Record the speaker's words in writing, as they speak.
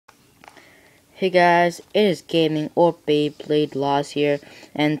Hey guys, it is Gaming or Beyblade Laws here,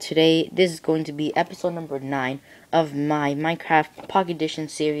 and today this is going to be episode number 9 of my Minecraft Pocket Edition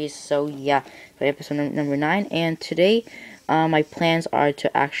series. So yeah, for episode number 9, and today my plans are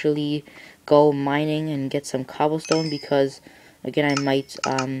to actually go mining and get some cobblestone because again I might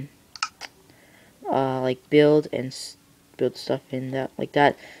like build stuff in that like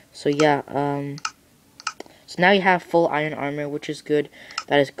that. So yeah, so now you have full iron armor, which is good.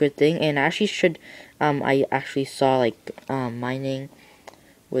 That is a good thing. And I actually should, I actually saw like mining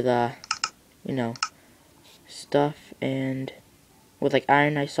with you know, stuff and with like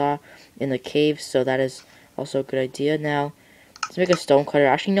iron I saw in the caves. So that is also a good idea. Now let's make a stone cutter.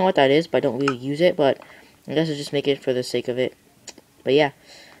 I actually know what that is, but I don't really use it. But I guess I'll just make it for the sake of it. But yeah,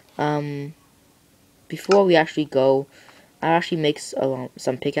 before we actually go, I'll actually make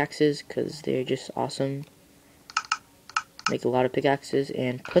some pickaxes because they're just awesome. Make a lot of pickaxes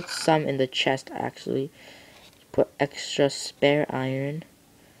and put some in the chest. Actually put extra spare iron,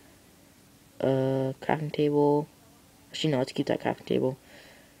 crafting table. Actually no, let's keep that crafting table.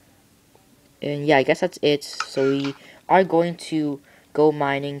 And yeah, I guess that's it. So we are going to go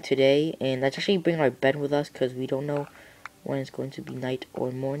mining today, and let's actually bring our bed with us because we don't know when it's going to be night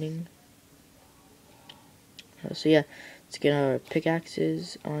or morning. So yeah, let's get our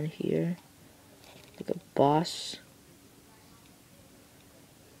pickaxes on here like a boss.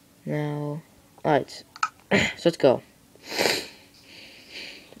 Now, alright, so let's go.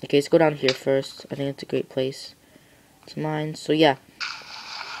 Okay, let's go down here first. I think it's a great place to mine. So yeah.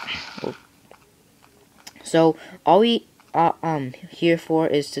 So all we are here for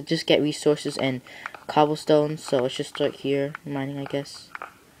is to just get resources and cobblestone. So let's just start here mining, I guess,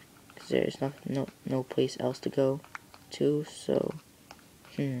 because there's no place else to go to. So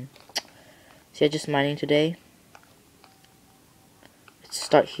so yeah, just mining today. Let's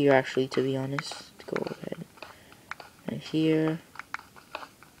start here actually, to be honest. Let's go ahead and here.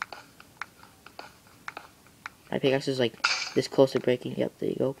 My pickaxe is like this close to breaking. Yep, there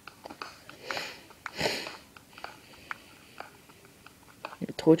you go.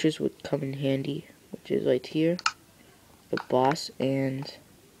 The torches would come in handy, which is right here. The boss, and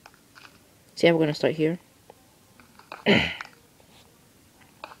so yeah, we're gonna start here.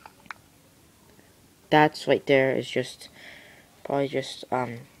 That's right there is just probably just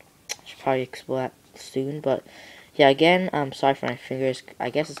should probably explore that soon. But yeah, again, sorry for my fingers.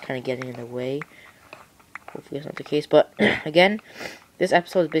 I guess it's kind of getting in the way. Hopefully it's not the case. But again, this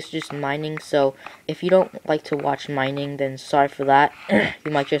episode is basically just mining. So if you don't like to watch mining, then sorry for that.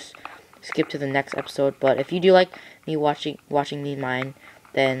 You might just skip to the next episode. But if you do like me watching me mine,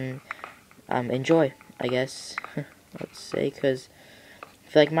 then enjoy, I guess. Let's say, because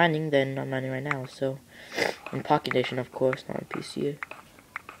if you like mining, then I'm mining right now. So in Pocket Edition, of course, not on PC.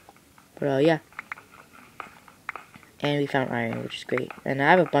 But yeah, and we found iron, which is great. And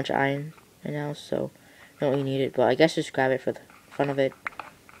I have a bunch of iron right now, so I don't really need it. But I guess just grab it for the fun of it.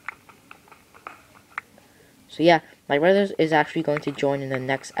 So yeah, my brother is actually going to join in the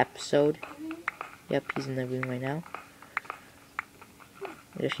next episode. Yep, he's in the room right now.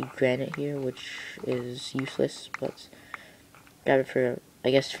 There's actually granite here, which is useless, but grab it for,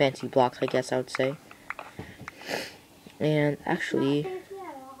 I guess, fancy blocks, I guess I would say. And actually,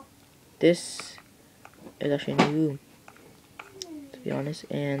 this is actually a new room, to be honest.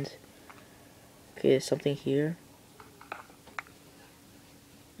 And okay, there's something here.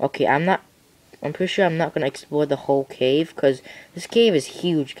 Okay, I'm pretty sure I'm not gonna explore the whole cave, because this cave is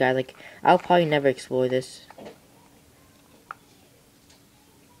huge, guys. Like, I'll probably never explore this.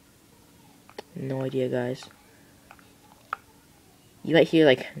 No idea, guys. You might hear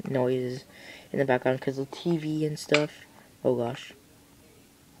like noises in the background because of TV and stuff. Oh gosh.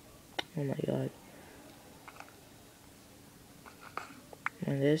 Oh my god.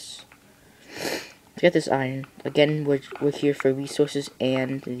 And this. To get this iron. Again, we're here for resources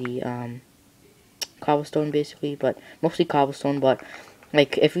and the cobblestone basically, but mostly cobblestone. But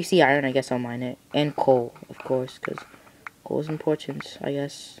like if we see iron, I guess I'll mine it, and coal, of course, because coal is important, I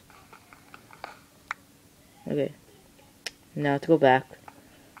guess. Okay. Now to go back,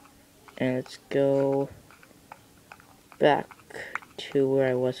 and let's go back to where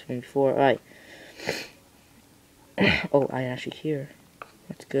I was from before. Alright. Oh, iron actually here.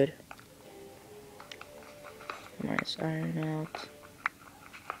 That's good. Minus iron out.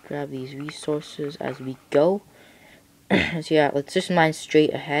 Grab these resources as we go. So yeah, let's just mine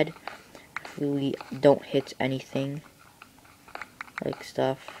straight ahead. If we don't hit anything like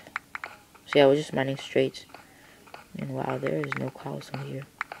stuff. So yeah, we're just mining straight. And wow, there is no cobblestone here.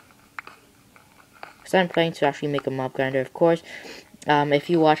 So I'm planning to actually make a mob grinder, of course. If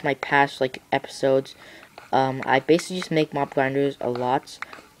you watch my past like episodes, I basically just make mob grinders a lot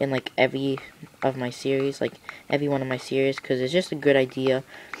in like every of my series, like every one of my series, because it's just a good idea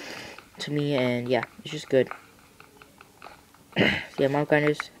to me, and yeah, it's just good. So yeah, mob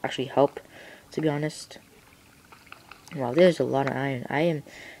grinders actually help, to be honest. Wow, there's a lot of iron. I am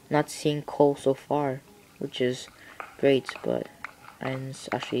not seeing coal so far, which is great, but iron's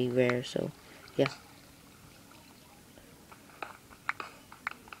actually rare, so yeah.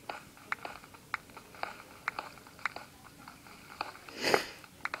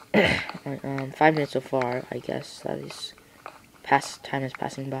 5 minutes so far, I guess. That is time is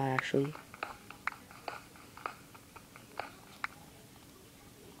passing by actually.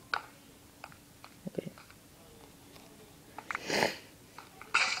 Okay.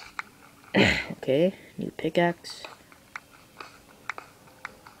 Okay, new pickaxe.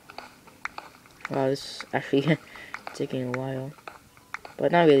 Wow, this is actually taking a while.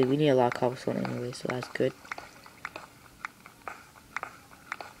 But not really, we need a lot of cobblestone anyway, so that's good.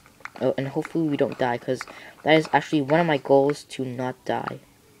 Oh, and hopefully we don't die, because that is actually one of my goals, to not die.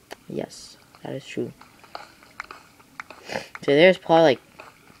 Yes, that is true. So there's probably like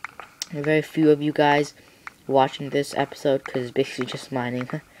very few of you guys watching this episode, because it's basically just mining.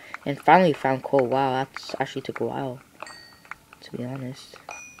 And finally found coal. Wow, that actually took a while, to be honest.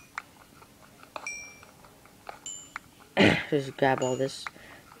 Just grab all this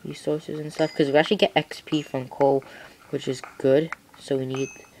resources and stuff, because we actually get XP from coal, which is good. So we need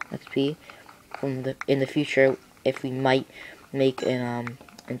XP from in the future if we might make an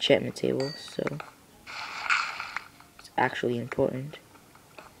enchantment table. So it's actually important.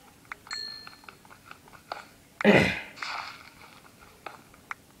 I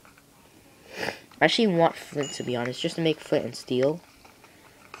actually want flint, to be honest, just to make flint and steel,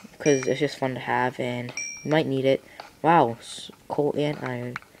 because it's just fun to have and we might need it. Wow, coal and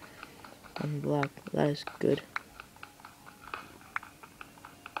iron. One block, that is good.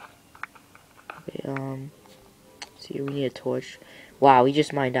 Okay, see, we need a torch. Wow, we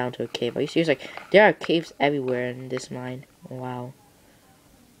just mined down to a cave. Are you serious? Like, there are caves everywhere in this mine. Wow.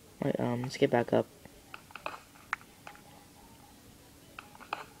 Right, let's get back up.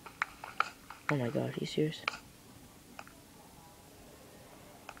 Oh my god, are you serious?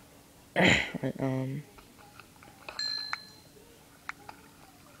 Right,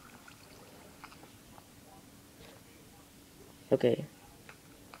 okay.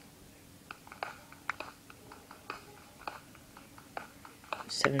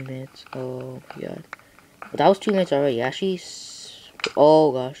 $7 minutes. Oh my god. But that was 2 minutes already. Actually,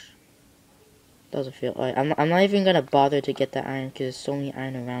 oh gosh. That doesn't feel. Alright, I'm not even gonna bother to get that iron because there's so many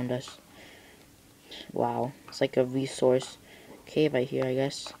iron around us. Wow. It's like a resource cave right here, I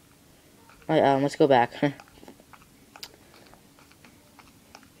guess. Alright, let's go back.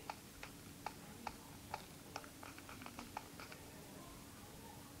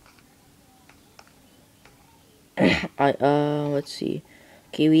 Alright, let's see.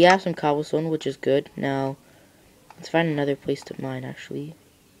 Okay, we have some cobblestone, which is good. Now, let's find another place to mine, actually.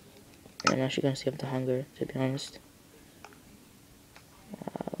 I'm actually gonna save the hunger, to be honest.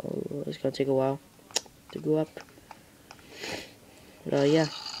 It's gonna take a while to go up. But, yeah.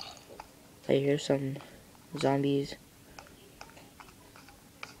 I hear some zombies.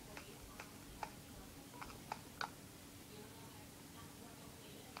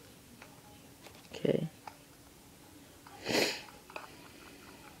 Okay.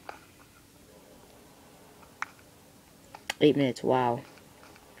 Eight minutes, wow.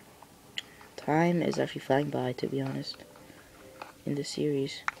 Time is actually flying by, to be honest, in this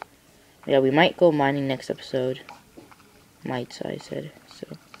series. Yeah, we might go mining next episode. Might, I said. So,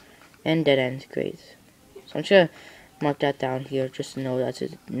 and dead end, great. So I'm just gonna mark that down here, just to know that's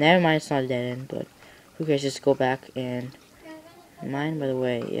it. Never mind, it's not a dead end, but who cares? Just go back and mine. By the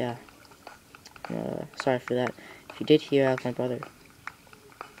way, yeah. Sorry for that. If you did hear, that's my brother.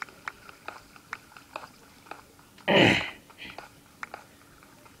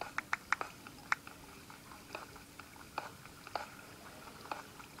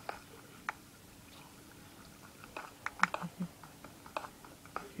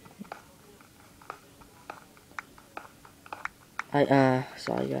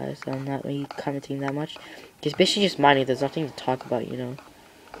 Sorry guys, I'm not really commenting that much. It's basically just mining, there's nothing to talk about, you know.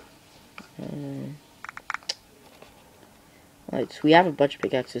 Alright, so we have a bunch of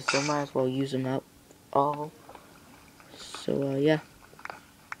pickaxes, so might as well use them out all. So, yeah.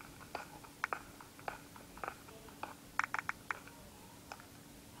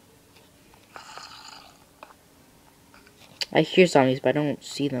 I hear zombies, but I don't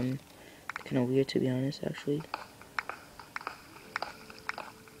see them. It's kind of weird, to be honest, actually.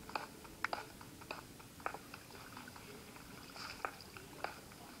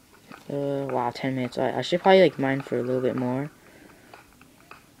 Wow, 10 minutes. I should probably like mine for a little bit more.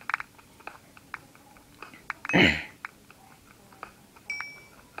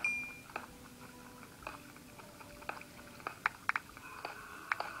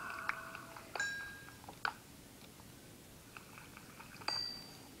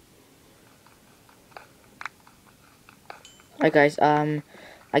 Alright guys,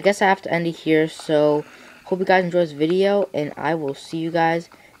 I guess I have to end it here, so hope you guys enjoyed this video, and I will see you guys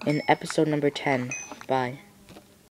in episode number 10. Bye.